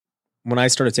when I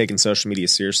started taking social media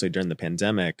seriously during the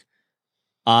pandemic,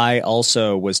 I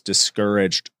also was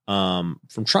discouraged from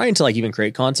trying to like even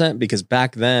create content, because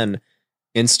back then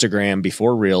Instagram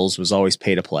before Reels was always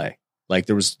pay to play. Like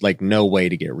there was like no way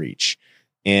to get reach.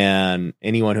 And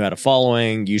anyone who had a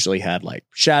following usually had like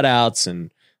shout outs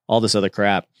and all this other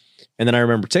crap. And then I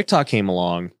remember TikTok came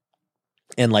along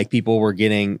and like people were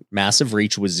getting massive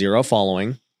reach with zero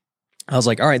following. I was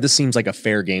like, all right, this seems like a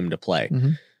fair game to play.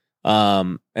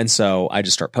 And so I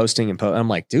just start posting and I'm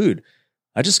like, dude,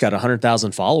 I just got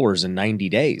 100,000 followers in 90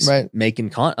 days making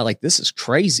content. Like, this is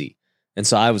crazy. And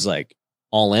so I was like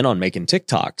all in on making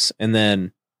TikToks. And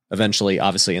then eventually,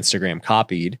 obviously Instagram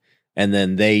copied, and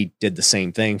then they did the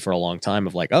same thing for a long time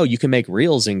of like, oh, you can make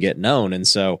reels and get known. And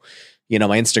so, you know,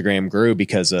 my Instagram grew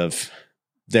because of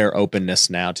their openness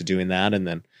now to doing that. And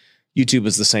then YouTube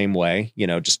was the same way, you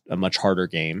know, just a much harder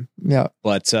game. Yeah.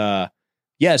 But,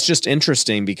 yeah, it's just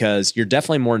interesting because you're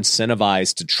definitely more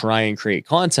incentivized to try and create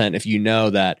content if you know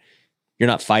that you're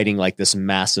not fighting like this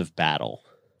massive battle.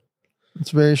 It's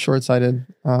very short-sighted.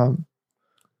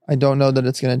 I don't know that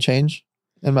it's going to change,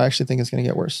 and I actually think it's going to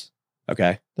get worse.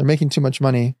 Okay. They're making too much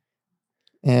money,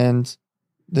 and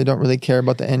they don't really care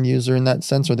about the end user in that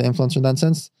sense, or the influencer in that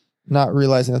sense, not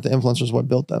realizing that the influencer is what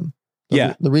built them.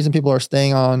 The reason people are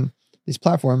staying on these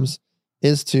platforms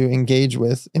is to engage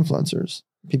with influencers,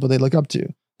 people they look up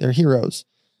to, their heroes,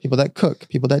 people that cook,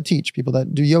 people that teach, people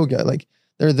that do yoga. Like,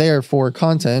 they're there for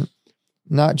content,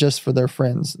 not just for their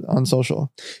friends on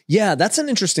social. Yeah, that's an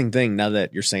interesting thing now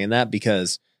that you're saying that,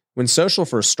 because when social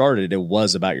first started, it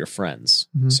was about your friends.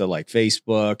 So like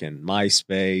Facebook and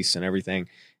MySpace and everything.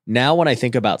 Now, when I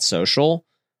think about social,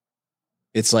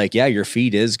 it's like, yeah, your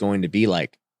feed is going to be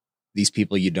like these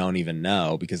people you don't even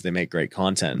know because they make great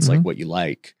content. It's like what you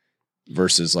like,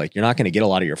 versus like, you're not going to get a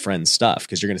lot of your friends' stuff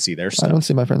because you're going to see their stuff. I don't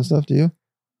see my friends' stuff. Do you?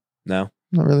 No,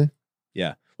 not really.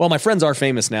 Yeah. Well, my friends are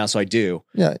famous now, so I do.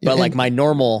 Yeah. But like my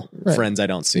normal friends, I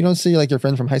don't see. You don't see like your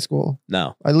friend from high school.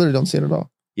 No. I literally don't see it at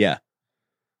all. Yeah.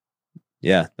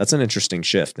 Yeah. That's an interesting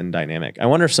shift in dynamic. I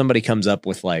wonder if somebody comes up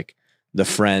with like the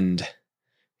friend,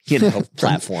 you know,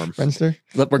 platform. Friendster.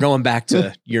 Look, we're going back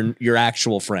to your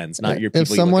actual friends, not your people. If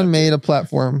someone made a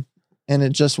platform and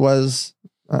it just was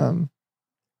the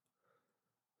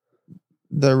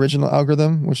original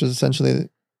algorithm, which is essentially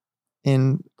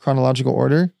in chronological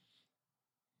order,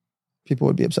 people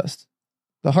would be obsessed.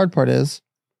 The hard part is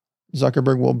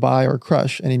Zuckerberg will buy or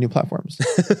crush any new platforms.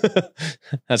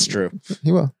 That's true.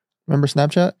 He will. Remember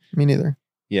Snapchat? Me neither.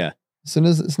 Yeah. As soon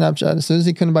as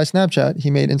he couldn't buy Snapchat,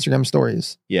 he made Instagram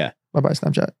stories. Yeah. Bye-bye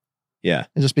Snapchat. Yeah.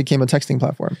 It just became a texting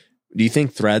platform. Do you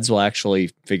think Threads will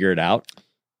actually figure it out?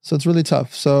 So it's really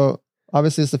tough. So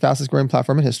obviously it's the fastest growing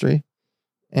platform in history.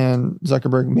 And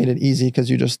Zuckerberg made it easy because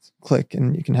you just click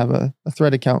and you can have a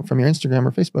thread account from your Instagram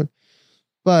or Facebook.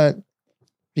 But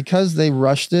because they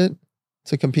rushed it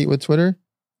to compete with Twitter,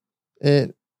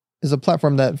 it is a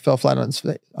platform that fell flat on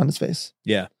its face.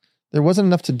 Yeah. There wasn't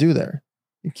enough to do there.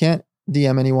 You can't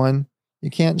DM anyone. You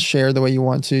can't share the way you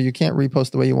want to. You can't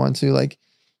repost the way you want to. Like,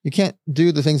 you can't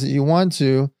do the things that you want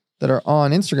to that are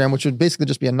on Instagram, which would basically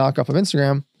just be a knockoff of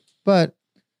Instagram. But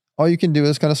all you can do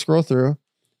is kind of scroll through.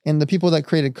 And the people that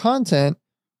created content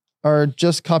are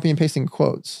just copy and pasting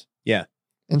quotes. Yeah.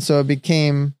 And so it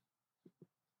became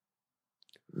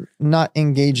not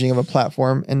engaging of a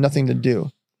platform and nothing to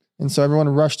do. And so everyone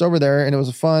rushed over there and it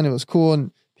was fun. It was cool.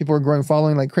 And people were growing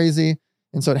following like crazy.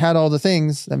 And so it had all the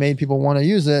things that made people want to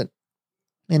use it.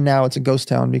 And now it's a ghost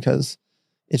town because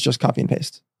it's just copy and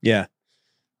paste. Yeah.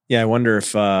 Yeah. I wonder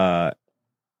if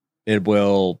it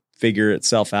will figure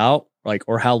itself out, like,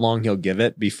 or how long he'll give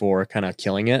it before kind of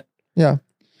killing it. Yeah.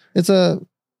 There's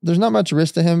not much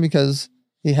risk to him because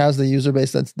he has the user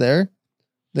base that's there.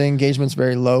 The engagement's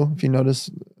very low. If you notice,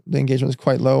 the engagement is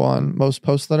quite low on most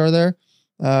posts that are there.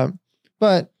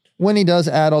 But when he does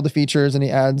add all the features and he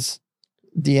adds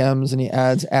DMs and he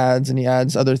adds ads and he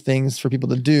adds other things for people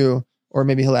to do, or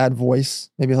maybe he'll add voice,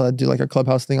 maybe he'll do like a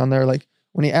Clubhouse thing on there. Like,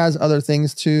 when he adds other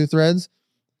things to Threads,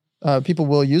 people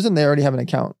will use them. They already have an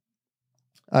account.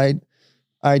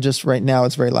 I just, right now,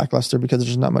 it's very lackluster because there's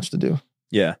just not much to do.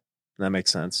 Yeah, that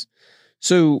makes sense.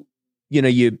 So, you know,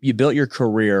 you built your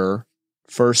career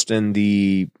first in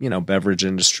the, you know, beverage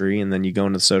industry, and then you go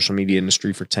into the social media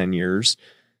industry for 10 years.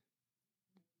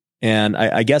 And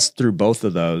I guess through both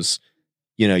of those,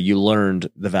 you know, you learned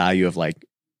the value of like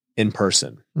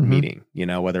in-person meeting, you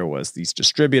know, whether it was these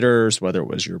distributors, whether it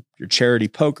was your charity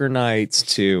poker nights,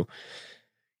 to,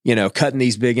 you know, cutting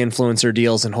these big influencer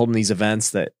deals and holding these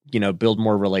events that, you know, build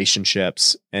more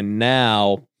relationships. And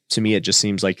now, to me, it just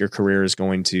seems like your career is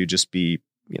going to just be,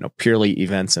 you know, purely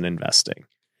events and investing.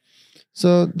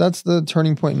 So that's the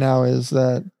turning point now, is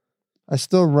that I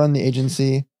still run the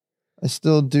agency. I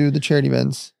still do the charity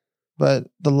events, but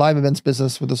the live events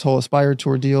business with this whole Aspire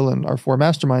Tour deal and our 4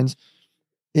 masterminds,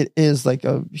 it is like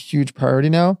a huge priority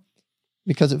now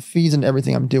because it feeds into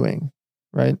everything I'm doing,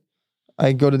 right?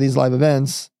 I go to these live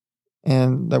events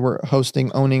and that we're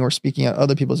hosting, owning, or speaking at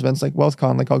other people's events like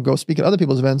WealthCon. Like I'll go speak at other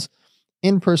people's events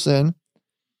in person.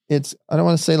 It's, I don't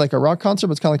want to say like a rock concert,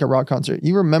 but it's kind of like a rock concert.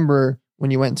 You remember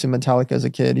when you went to Metallica as a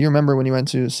kid. You remember when you went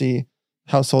to see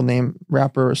household name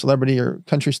rapper or celebrity or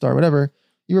country star, whatever.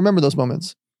 You remember those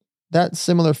moments. That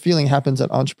similar feeling happens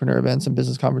at entrepreneur events and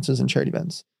business conferences and charity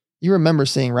events. You remember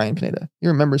seeing Ryan Pineda. You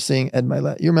remember seeing Ed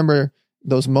Milet. You remember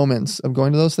those moments of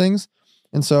going to those things.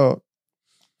 And so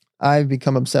I've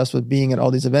become obsessed with being at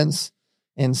all these events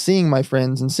and seeing my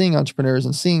friends and seeing entrepreneurs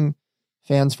and seeing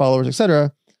fans, followers,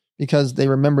 etc., because they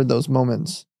remembered those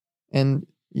moments. And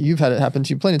you've had it happen to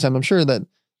you plenty of times. I'm sure that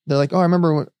they're like, oh, I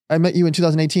remember when I met you in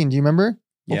 2018. Do you remember?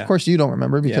 Well, Yeah. of course you don't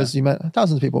remember because you met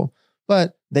thousands of people,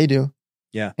 but they do.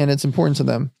 Yeah. And it's important to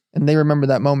them and they remember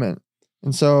that moment.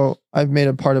 And so I've made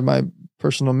a part of my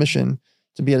personal mission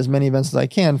to be at as many events as I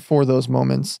can for those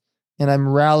moments. And I'm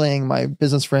rallying my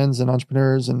business friends and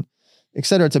entrepreneurs and et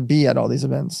cetera to be at all these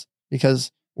events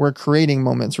because we're creating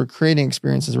moments, we're creating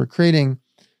experiences, we're creating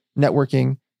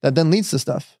networking that then leads to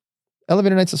stuff.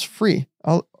 Elevator Nights is free.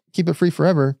 I'll keep it free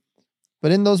forever.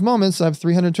 But in those moments, I have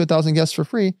 300 to 1,000 guests for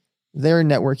free. They're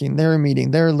networking, they're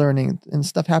meeting, they're learning, and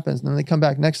stuff happens. And then they come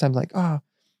back next time like, at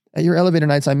your Elevator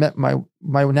Nights, I met my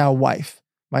now wife,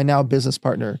 my now business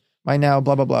partner, my now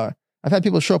blah, blah, blah. I've had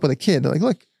people show up with a kid. They're like,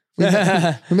 look, we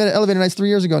met at Elevator Nights 3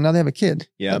 years ago. Now they have a kid.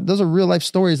 Yeah. Those are real life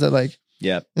stories that like,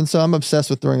 Yeah. and so I'm obsessed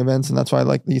with throwing events. And that's why I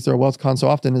like the Throw WealthCon so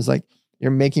often is like,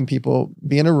 you're making people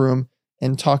be in a room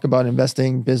and talk about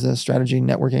investing, business, strategy,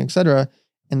 networking, et cetera.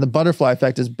 And the butterfly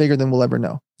effect is bigger than we'll ever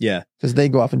know. Yeah. Because they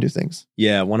go off and do things.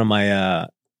 Yeah. One of my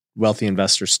wealthy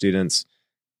investor students,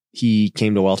 he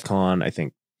came to WealthCon, I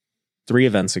think 3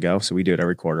 events ago. So we do it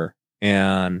every quarter.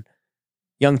 And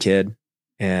young kid.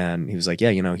 And he was like,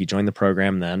 yeah, he joined the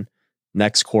program then.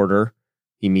 Next quarter,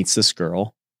 he meets this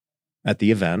girl at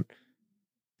the event.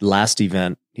 Last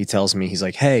event, he tells me, he's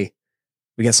like, hey,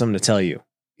 we got something to tell you.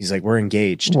 He's like, we're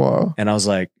engaged. Whoa. And I was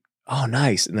like, oh,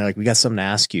 nice. And they're like, we got something to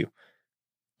ask you.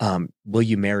 Will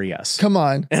you marry us? Come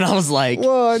on. And I was like,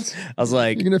 what? I was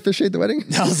like, You're going to officiate the wedding?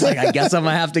 I was like, I guess I'm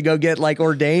going to have to go get like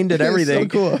ordained and everything.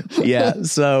 So cool. Yeah.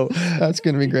 So that's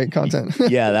going to be great content.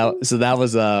 yeah.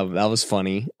 That was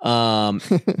funny. And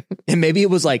maybe it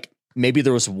was like, maybe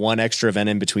there was one extra event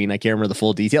in between. I can't remember the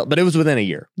full detail, but it was within a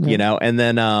year, and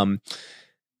then,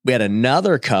 we had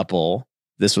another couple.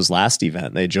 This was last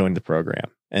event. They joined the program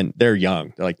and they're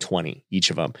young. They're like 20, each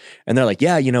of them. And they're like,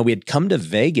 yeah, we had come to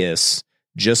Vegas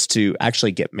just to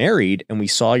actually get married. And we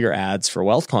saw your ads for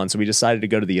WealthCon. So we decided to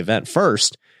go to the event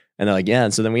first. And they're like, yeah.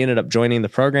 And so then we ended up joining the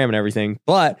program and everything.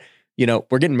 But,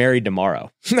 we're getting married tomorrow.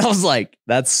 And I was like,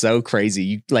 that's so crazy.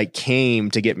 You like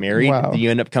came to get married. Wow. You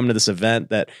end up coming to this event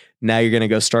that now you're going to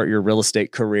go start your real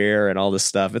estate career and all this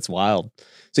stuff. It's wild.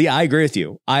 So yeah, I agree with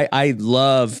you. I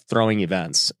love throwing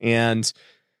events and,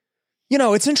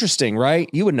 it's interesting, right?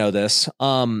 You would know this.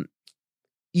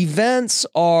 Events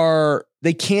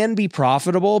they can be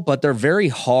profitable, but they're very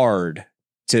hard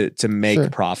to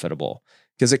make profitable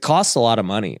because it costs a lot of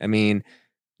money. I mean,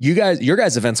 your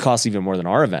guys' events cost even more than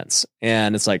our events.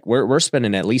 And it's like, we're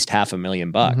spending at least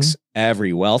 $500,000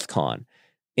 every WealthCon.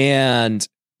 And,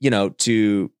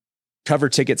 to cover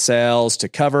ticket sales, to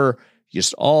cover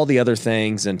just all the other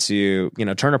things and to,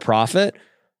 turn a profit,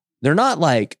 they're not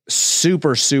like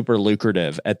super, super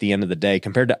lucrative at the end of the day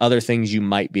compared to other things you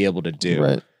might be able to do.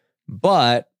 Right.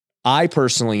 But I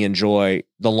personally enjoy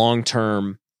the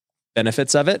long-term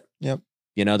benefits of it. Yep.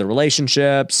 The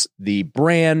relationships, the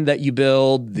brand that you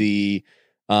build, the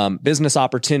business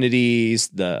opportunities,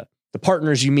 the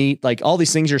partners you meet, like all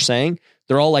these things you're saying,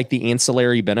 they're all like the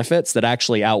ancillary benefits that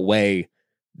actually outweigh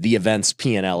the event's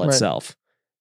P&L itself.